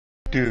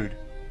Dude,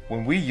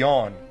 when we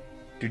yawn,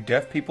 do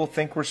deaf people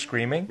think we're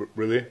screaming?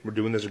 Really? We're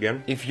doing this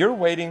again? If you're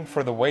waiting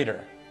for the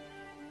waiter,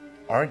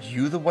 aren't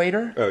you the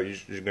waiter? Oh,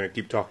 you're gonna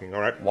keep talking,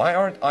 alright? Why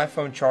aren't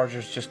iPhone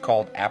chargers just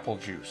called apple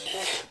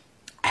juice?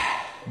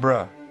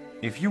 Bruh,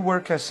 if you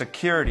work as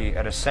security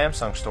at a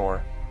Samsung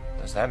store,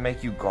 does that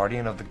make you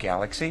guardian of the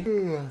galaxy?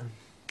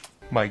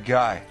 My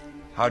guy,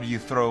 how do you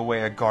throw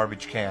away a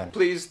garbage can?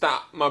 Please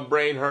stop, my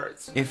brain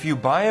hurts. If you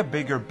buy a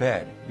bigger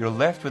bed, you're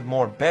left with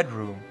more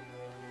bedroom,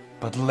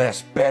 but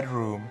less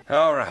bedroom.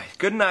 Alright,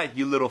 good night,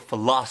 you little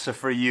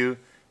philosopher, you.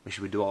 Wish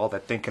you would do all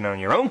that thinking on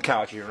your own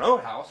couch in your own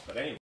house, but anyway.